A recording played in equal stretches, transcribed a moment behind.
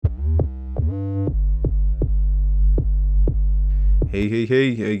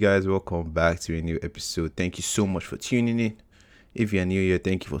Hey guys, welcome back to a new episode. Thank you so much for tuning in. If you're new here,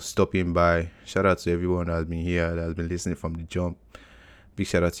 thank you for stopping by. Shout out to everyone that has been here, that has been listening from the jump. Big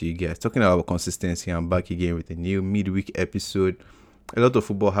shout out to you guys. Talking about consistency, I'm back again with a new midweek episode. A lot of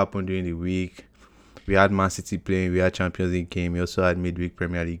football happened during the week. We had Man City playing, we had Champions League game, we also had midweek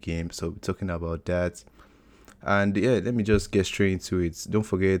Premier League game. So we're talking about that. And yeah, let me just get straight into it. Don't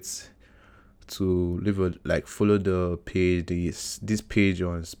forget to leave a follow the page, this page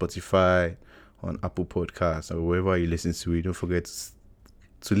on Spotify, on Apple Podcasts, or wherever you listen to it. Don't forget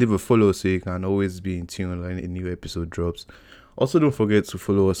to leave a follow so you can always be in tune when a new episode drops. Also, don't forget to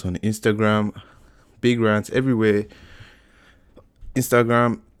follow us on Instagram, Big Rants everywhere.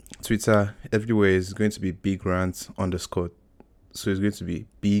 Instagram, Twitter, everywhere is going to be Big Rants underscore. So it's going to be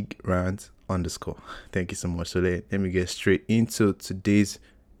Big Rant underscore. Thank you so much. So let me get straight into today's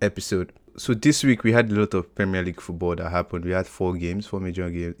episode. So this week we had a lot of Premier League football that happened. We had four major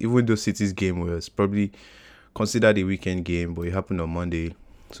games. Even though City's game was probably considered a weekend game, but it happened on Monday.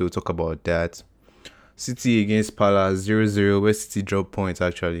 So we'll talk about that. City against Palace 0-0, where City dropped points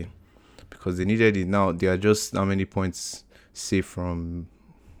actually. Because they needed it now. They are just how many points safe from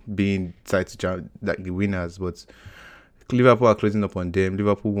being tied to like the winners. But Liverpool are closing up on them.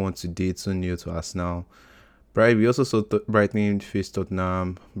 Liverpool won today 2-0 to Arsenal. We also saw Brighton face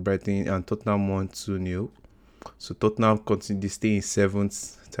Tottenham. Brighton and Tottenham won 2-0. So Tottenham continue to stay in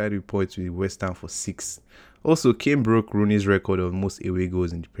 7th, tied with points with West Ham for 6th. Also, Kane broke Rooney's record of most away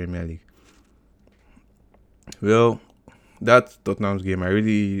goals in the Premier League. Well, that Tottenham's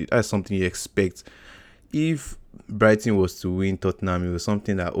game, that's something you expect. If Brighton was to win Tottenham, it was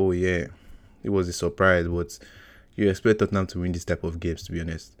something that, oh yeah, it was a surprise, but you expect Tottenham to win this type of games, to be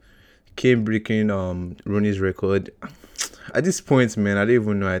honest. Kane breaking Rooney's record. At this point, man, I don't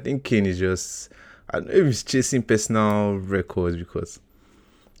even know. I think Kane is just, I don't know if he's chasing personal records, because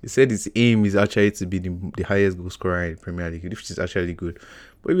he said his aim is actually to be the highest goal scorer in the Premier League, which is actually good.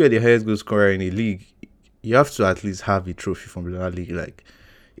 But if you're the highest goal scorer in the league, you have to at least have a trophy from the league. Like,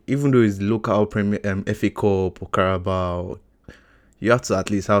 even though it's local Premier FA Cup or Carabao, you have to at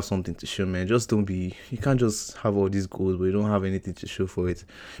least have something to show, man. You can't just have all these goals, but you don't have anything to show for it.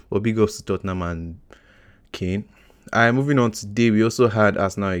 But big ups to Tottenham and Kane. Moving on today, we also had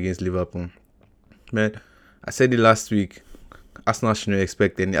Arsenal against Liverpool. Man, I said it last week. Arsenal fans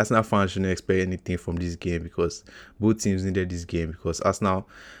shouldn't expect anything from this game, because both teams needed this game, because Arsenal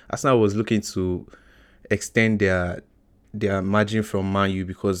was looking to extend their margin from Man U,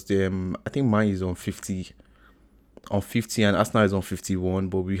 because I think Man U is on 50 and Arsenal is on 51,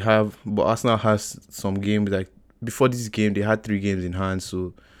 but Arsenal has some games. Like, before this game they had 3 games in hand,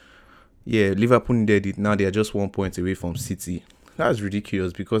 so yeah, Liverpool needed it. Now they are just 1 point away from City. That's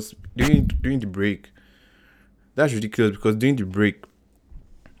ridiculous, because during the break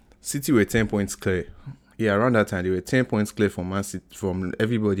City were 10 points clear. Yeah, around that time they were 10 points clear from Man City, from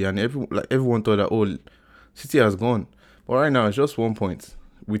everybody, and everyone thought that, oh, City has gone. But right now it's just 1 point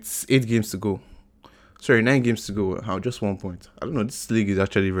with 9 games to go. How just 1 point? I don't know. This league is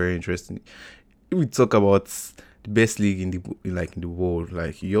actually very interesting. If we talk about the best league in the world,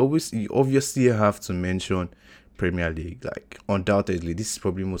 like, you obviously have to mention Premier League. Like, undoubtedly, this is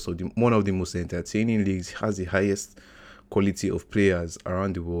probably one of the most entertaining leagues. Has the highest quality of players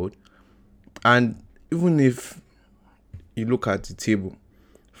around the world. And even if you look at the table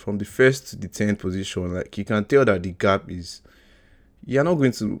from the 1st to the 10th position, like, you can tell that the gap is, you're not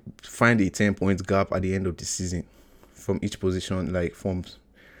going to find a 10-point gap at the end of the season from each position. Like, from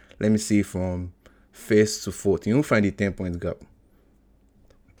 1st to 4th, you won't find a 10-point gap.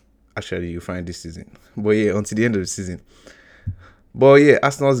 Actually, you find this season, but yeah, until the end of the season. But yeah,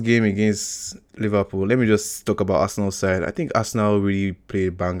 Arsenal's game against Liverpool. Let me just talk about Arsenal's side. I think Arsenal really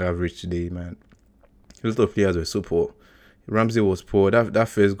played bang average today, man. A lot of players were so poor. Ramsey was poor. That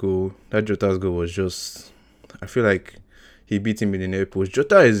first goal, that Jota's goal was just, I feel like he beat him in the near post.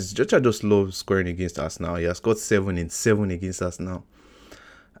 Jota just loves scoring against Arsenal. He has got 7 in 7 against Arsenal,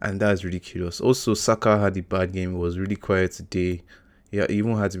 and that's ridiculous. Also, Saka had a bad game. He was really quiet today. Yeah, he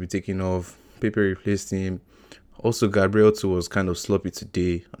even had to be taken off. Pepe replaced him. Also, Gabriel too was kind of sloppy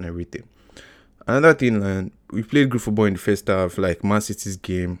today and everything. Another thing, man, we played good football in the first half, like Man City's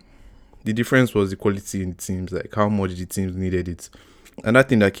game. The difference was the quality in the teams, like how much the teams needed it. Another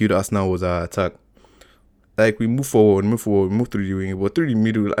thing that killed Arsenal was our attack. Like, we move through the wing, but through the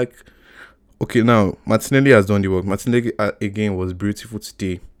middle, like, okay, now Martinelli has done the work. Martinelli again was beautiful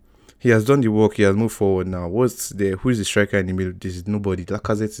today. He has done the work. He has moved forward now. Who is the striker in the middle? This is nobody.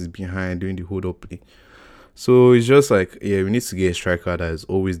 Lacazette is behind doing the hold-up play. So it's just like, yeah, we need to get a striker that is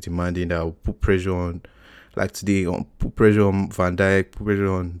always demanding, that will put pressure on like today, put pressure on Van Dijk, put pressure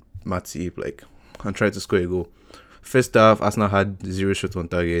on Matip, like, and try to score a goal. First half, Arsenal had 0 shot on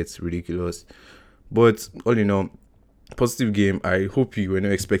target, ridiculous. But all in all, positive game. I hope you were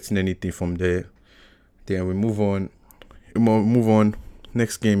not expecting anything from there. Then we move on. Move on.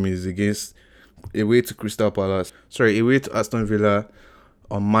 Next game is against away to Crystal Palace. Sorry, away to Aston Villa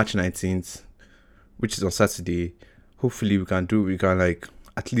on March 19th, which is on Saturday. Hopefully we can like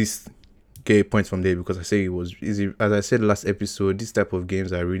at least get a point from there, because I say it was easy. As I said last episode, this type of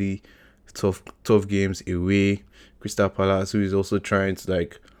games are really tough games away. Crystal Palace, who is also trying to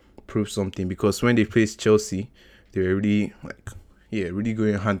like prove something, because when they faced Chelsea, they were really really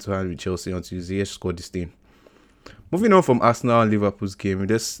going hand to hand with Chelsea until Ziyech scored this thing. Moving on from Arsenal and Liverpool's game,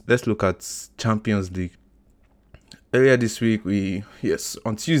 let's look at Champions League. Earlier this week,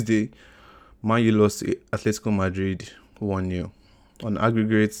 on Tuesday, Man U lost to Atletico Madrid 1-0. On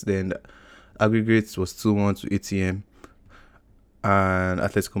aggregates, then aggregates was 2-1 to ATM, and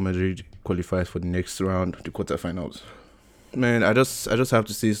Atletico Madrid qualifies for the next round, the quarterfinals. Man, I just have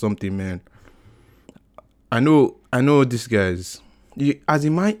to say something, man. I know these guys. As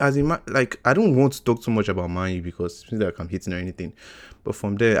in my, like, I don't want to talk too much about Man U because it seems like I'm hitting or anything, but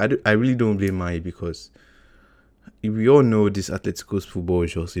from there, I really don't blame Man U, because we all know this Atletico's football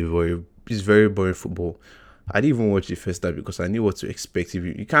is just it's very boring football. I didn't even watch the first half because I knew what to expect. If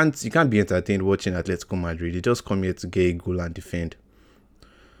you can't be entertained watching Atletico Madrid. They just come here to get a goal and defend.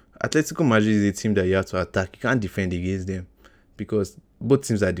 Atletico Madrid is a team that you have to attack. You can't defend against them, because both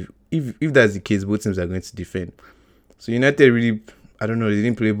teams are. If that's the case, both teams are going to defend. So United really, I don't know, they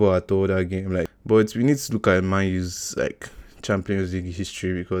didn't play ball at all that game. Like, but we need to look at Man U's like Champions League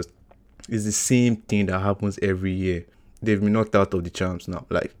history, because it's the same thing that happens every year. They've been knocked out of the champs now.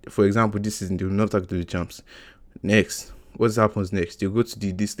 Like, for example, this season they were knocked out of the champs. Next, what happens next? They go to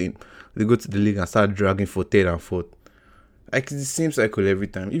this thing. They go to the league and start dragging for third and fourth. Like, it's the same cycle every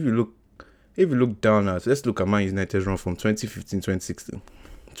time. If you look down at, let's look at Man United's run from 2015-2016.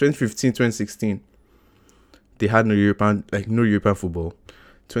 2015-2016, they had no European football.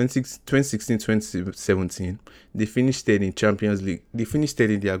 2016-2017, they finished third in Champions League. They finished third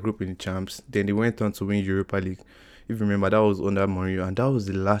in their group in the champs. Then they went on to win Europa League. If you remember, that was under Mourinho, and that was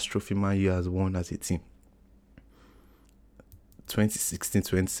the last trophy Man U has won as a team.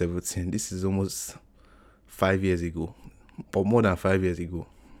 2016-2017. This is almost 5 years ago, or more than 5 years ago.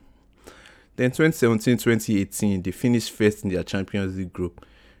 Then 2017-2018, they finished first in their Champions League group.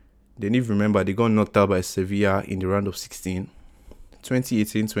 Then, if you remember, they got knocked out by Sevilla in the round of 16.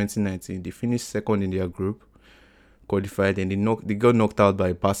 2018-2019, they finished second in their group, qualified, and they got knocked out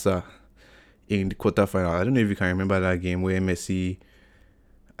by Barca in the quarterfinal. I don't know if you can remember that game where Messi,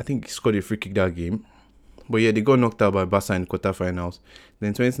 I think, he scored a free kick that game. But yeah, they got knocked out by Barca in the quarterfinals.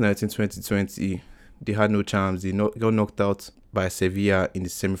 Then 2019-2020, they had no chance. They got knocked out by Sevilla in the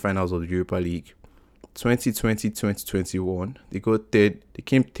semifinals of the Europa League. 2020-2021, they got third. They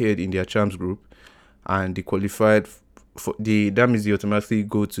came third in their champs group, and they qualified for that means they automatically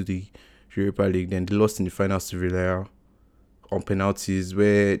go to the Europa League. Then they lost in the finals to Villarreal on penalties,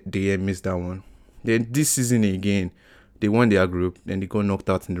 where they missed that one. Then this season again, they won their group. Then they got knocked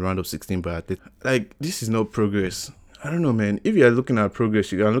out in the round of 16 by Atletico. Like, this is not progress. I don't know, man. If you are looking at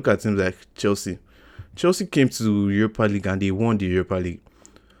progress, you can look at teams like Chelsea. Chelsea came to Europa League and they won the Europa League.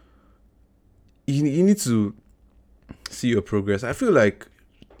 You need to see your progress. I feel like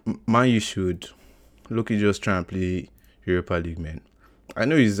Man U should look at just try and play Europa League, man. I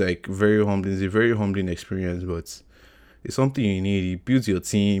know it's like very humbling. It's a very humbling experience, but it's something you need. It builds your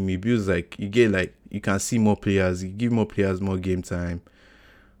team. It builds you can see more players. You give more players more game time.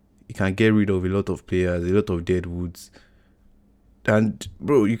 You can get rid of a lot of players, a lot of deadwoods. And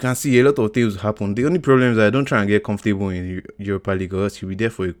bro, you can see a lot of things happen. The only problem is I don't try and get comfortable in Europa League, or else you'll be there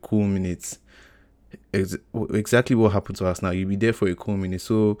for a cool minute. Exactly what happened to us now. You'll be there for a cool minute.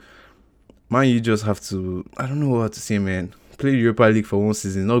 So, man, you just have to, I don't know what to say, man. Play Europa League for one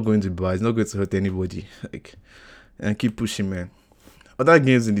season. It's not going to be bad. It's not going to hurt anybody. And keep pushing, man. Other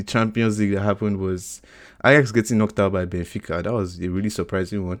games in the Champions League that happened was Ajax getting knocked out by Benfica. That was a really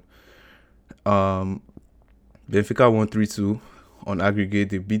surprising one. Benfica won 3-2 on aggregate.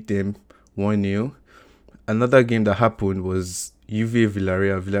 They beat them 1-0. Another game that happened was Juve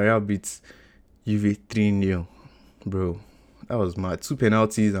Villarreal. Villarreal beat Juve 3-0. Bro, that was mad. 2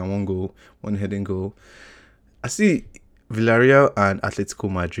 penalties and 1 goal, 1 heading goal. I see Villarreal and Atletico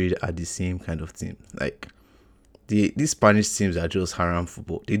Madrid are the same kind of team. Like, these Spanish teams are just haram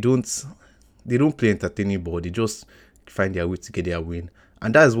football. They don't play entertaining ball. They just find their way to get their win.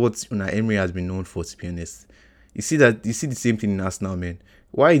 And that's what Unai Emery has been known for, to be honest. You see the same thing in Arsenal, man.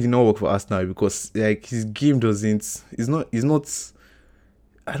 Why it did not work for Arsenal? Because like his game doesn't. It's not.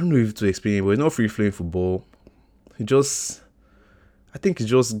 I don't know if to explain it, but it's not free flowing football. He just. I think he's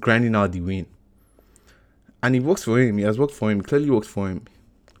just grinding out the win, and it works for him. He has worked for him. Clearly worked for him.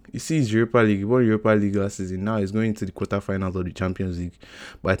 You see his Europa League. He won Europa League last season. Now he's going to the quarterfinals of the Champions League.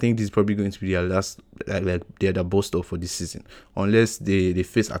 But I think this is probably going to be their last, like their bust off for this season, unless they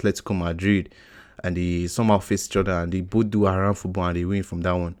face Atletico Madrid and they somehow face each other and they both do around football and they win from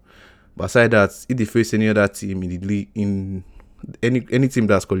that one. But aside that, if they face any other team in the league, in any team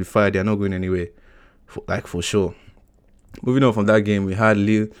that's qualified, they're not going anywhere, for sure. Moving on from that game, we had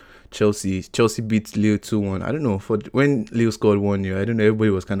Lille, Chelsea. Chelsea beat Lille 2-1. I don't know, for when Lille scored 1-0, I don't know, everybody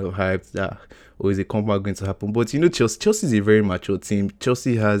was kind of hyped that, is a comeback going to happen? But Chelsea is a very mature team.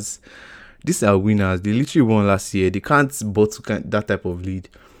 Chelsea has, these are winners. They literally won last year. They can't bottle that type of lead.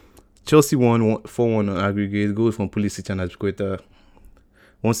 Chelsea won 4-1 on aggregate, goals from Pulisic and Azpilicueta.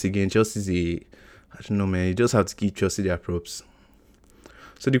 Once again, Chelsea's I don't know, man. You just have to give Chelsea their props.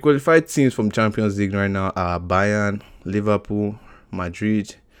 So the qualified teams from Champions League right now are Bayern, Liverpool,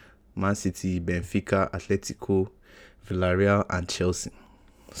 Madrid, Man City, Benfica, Atletico, Villarreal, and Chelsea.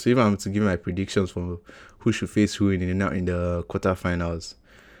 So if I'm to give my predictions for who should face who in the quarterfinals,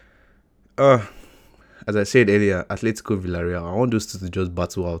 as I said earlier, Atletico, Villarreal, I want those two to just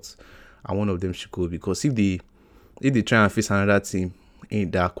battle out, and one of them should go, because if they try and face another team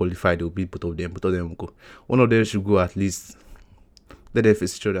ain't that qualified, they'll beat both of them. Both of them will go. One of them should go at least. Let them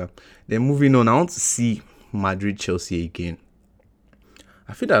face each other. Then moving on, I want to see Madrid Chelsea again.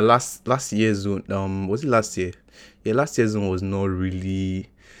 I feel that last year's zone, was it last year? Yeah, last year's zone was not really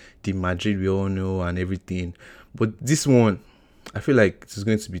the Madrid we all know and everything. But this one, I feel like it's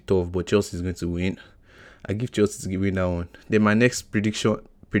going to be tough, but Chelsea is going to win. I give Chelsea to win that one. Then my next prediction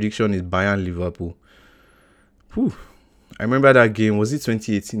is Bayern Liverpool. Whew. I remember that game. Was it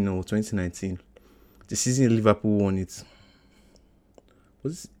 2018 or 2019? The season Liverpool won it.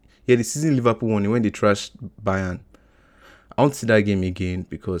 The season Liverpool won it when they trashed Bayern. I want to see that game again,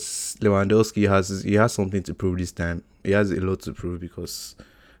 because Lewandowski has something to prove this time. He has a lot to prove, because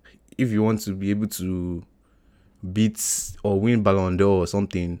if you want to be able to beat or win Ballon d'Or or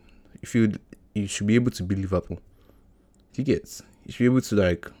something, you should be able to beat Liverpool. You should be able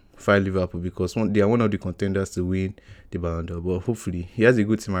to fight Liverpool, because they are one of the contenders to win the Ballon d'Or. But hopefully he has a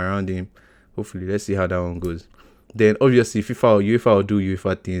good team around him. Hopefully, let's see how that one goes. Then obviously FIFA or UEFA will do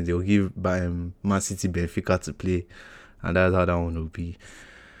UEFA things. They'll give Man City Benfica to play, and that's how that one will be.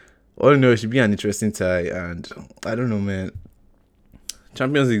 All in all, it should be an interesting tie, and I don't know, man.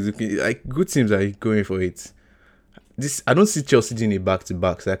 Champions League is looking good teams are going for it. I don't see Chelsea doing a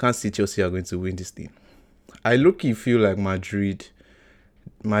back-to-back, so I can't see Chelsea are going to win this thing. I low-key feel like Madrid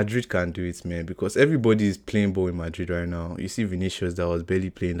can do it, man, because everybody is playing ball in Madrid right now. You see Vinicius that was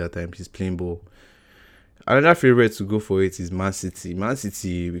barely playing that time, he's playing ball. Another favorite to go for it is Man City. Man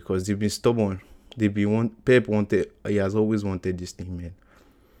City, because they've been stubborn. Pep wanted. He has always wanted this thing, man.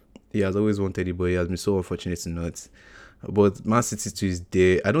 He has always wanted it, but he has been so unfortunate to not. But Man City too is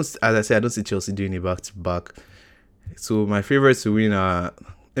there. I don't see Chelsea doing it back to back. So my favorites to win are.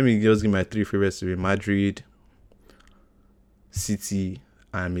 Let me just give my three favorites to win: Madrid, City,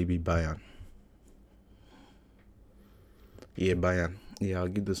 and maybe Bayern. Yeah, Bayern. Yeah, I'll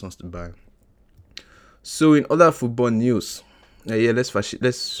give those ones to Bayern. So in other football news,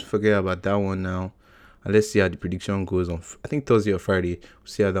 let's forget about that one now, and let's see how the prediction goes on. I think Thursday or Friday. We'll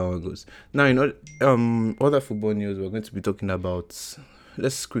see how that one goes. Now in other football news, we're going to be talking about.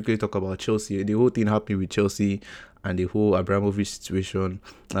 Let's quickly talk about Chelsea. The whole thing happening with Chelsea and the whole Abramovich situation.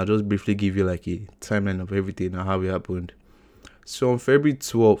 I'll just briefly give you a timeline of everything and how it happened. So on February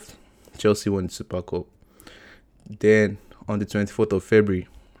 12th, Chelsea won the Super Cup. Then on the 24th of February,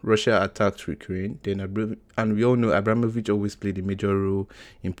 Russia attacked Ukraine. And we all know Abramovich always played a major role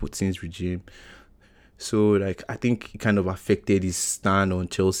in Putin's regime. So I think it kind of affected his stand on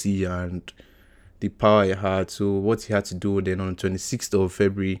Chelsea and the power he had. So what he had to do then on the 26th of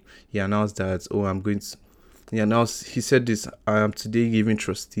February, he announced that, he said this: I am today giving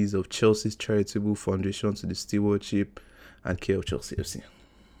trustees of Chelsea's charitable foundation to the stewardship and care of Chelsea FC.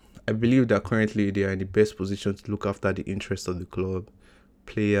 I believe that currently they are in the best position to look after the interests of the club,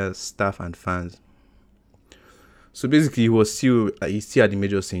 players, staff, and fans. So basically, he still had the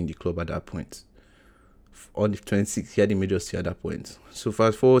major say in the club at that point. On the 26th, he had the major say at that point. So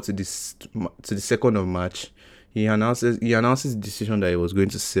fast forward to the 2nd of March, he announces the decision that he was going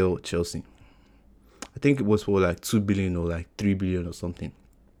to sell Chelsea. I think it was for 2 billion or 3 billion or something.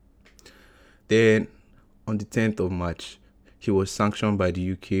 Then on the 10th of March, he was sanctioned by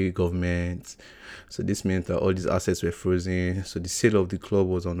the UK government. So this meant that all these assets were frozen. So the sale of the club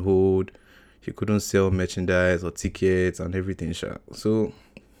was on hold. He couldn't sell merchandise or tickets and everything. So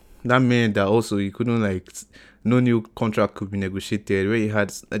that meant that also he couldn't no new contract could be negotiated. Where he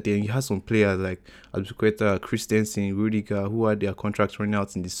had some players like Azpilicueta, Christensen, Rudiger, who had their contracts running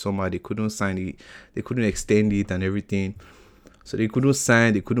out in the summer. They couldn't sign it, they couldn't extend it and everything. So they couldn't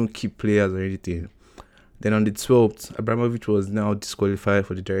sign, they couldn't keep players or anything. Then on the 12th, Abramovich was now disqualified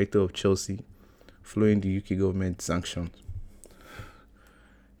for the director of Chelsea, following the UK government sanctions.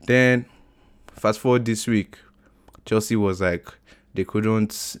 Then fast forward this week, Chelsea was like they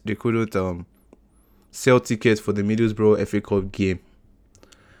couldn't sell tickets for the Middlesbrough FA Cup game,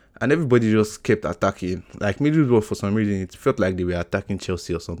 and everybody just kept attacking. Like Middlesbrough, for some reason, it felt like they were attacking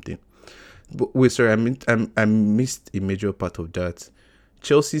Chelsea or something. But wait, sorry, I missed a major part of that.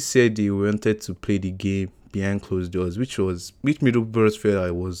 Chelsea said they wanted to play the game behind closed doors, which Middlesbrough felt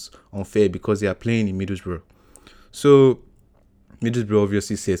like was unfair because they are playing in Middlesbrough. So Middlesbrough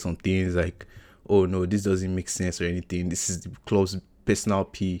obviously said some things like, "Oh no, this doesn't make sense or anything. This is the club's personal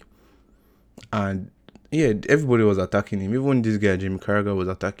P." And yeah, everybody was attacking him. Even this guy, Jamie Carragher, was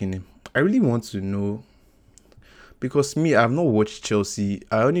attacking him. I really want to know, because me, I've not watched Chelsea.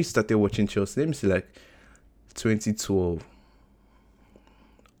 I only started watching Chelsea, let me see, like 2012.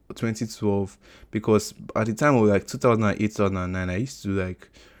 2012, because at the time of like 2008, 2009,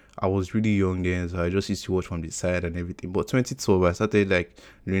 I was really young then, so I just used to watch from the side and everything. But 2012, I started like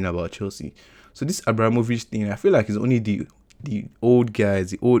learning about Chelsea. So this Abramovich thing, I feel like it's only the old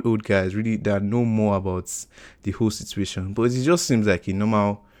guys, the old guys really that know more about the whole situation. But it just seems like a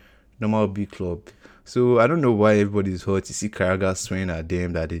normal big club. So I don't know why everybody's hurt. You see Carragher swearing at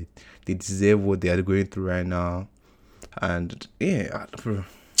them that they deserve what they are going through right now. And yeah,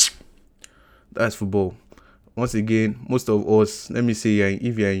 that's football. Once again, most of us, let me say,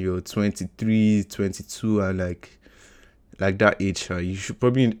 if you're in your 23, 22, and like that age, you should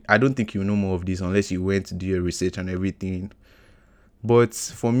probably, I don't think you know more of this unless you went to do your research and everything. But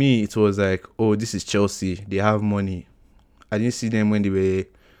for me, it was like, oh, this is Chelsea. They have money. I didn't see them when they were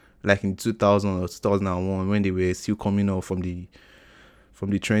like in 2000 or 2001, when they were still coming up from the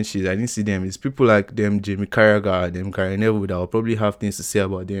trenches. I didn't see them. It's people like them, Jamie Carragher, them Gary Neville, that will probably have things to say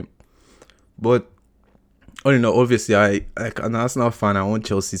about them. But all in all, obviously, I like an Arsenal fan, I want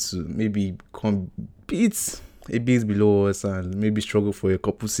Chelsea to maybe come a bit below us and maybe struggle for a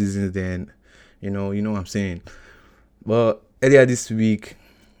couple seasons. Then, you know what I'm saying. But earlier this week,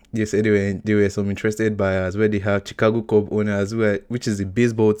 they said there were some interested buyers where they have Chicago Cubs owners, which is a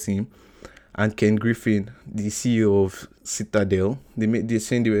baseball team, and Ken Griffin, the CEO of Citadel. They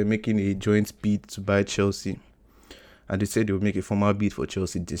said they were making a joint bid to buy Chelsea, and they said they would make a formal bid for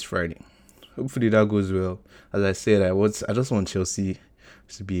Chelsea this Friday. Hopefully that goes well. As I said, I just want Chelsea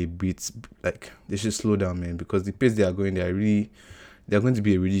to be a bit like, they should slow down, man, because the pace they are going, they're going to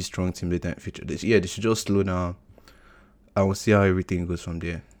be a really strong team later in the future. They should just slow down, and we'll see how everything goes from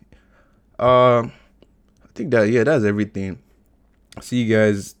there. I think that's everything. See you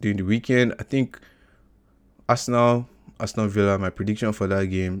guys during the weekend. I think Aston Villa, my prediction for that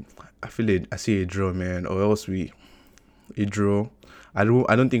game, I see a draw, man, or else a draw. I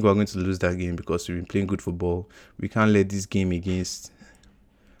don't think we're going to lose that game because we've been playing good football. We can't let this game against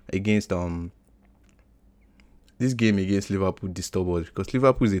Liverpool disturb us, because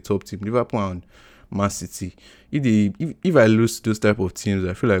Liverpool is a top team. Liverpool and Man City. If I lose to those type of teams,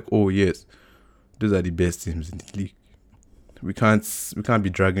 I feel like, oh yes, those are the best teams in the league. We can't be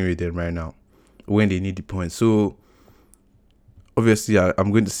dragging with them right now when they need the points. So obviously,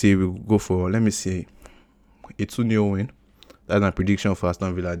 I'm going to say we'll go for, let me say, a 2-0 win. That's my prediction for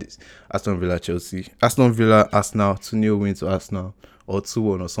Aston Villa Chelsea. Aston Villa Arsenal, 2-0 win to Arsenal, or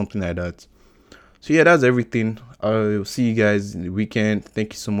 2-1 or something like that. So yeah, that's everything. I'll see you guys in the weekend.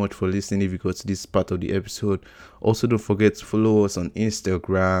 Thank you so much for listening if you got to this part of the episode. Also, don't forget to follow us on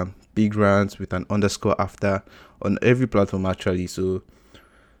Instagram, Big Rants with an _ after, on every platform actually. So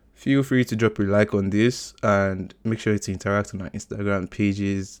feel free to drop a like on this and make sure to interact on our Instagram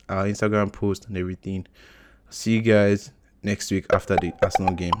pages, our Instagram post and everything. See you guys next week after the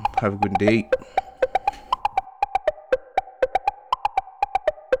Arsenal game. Have a good day.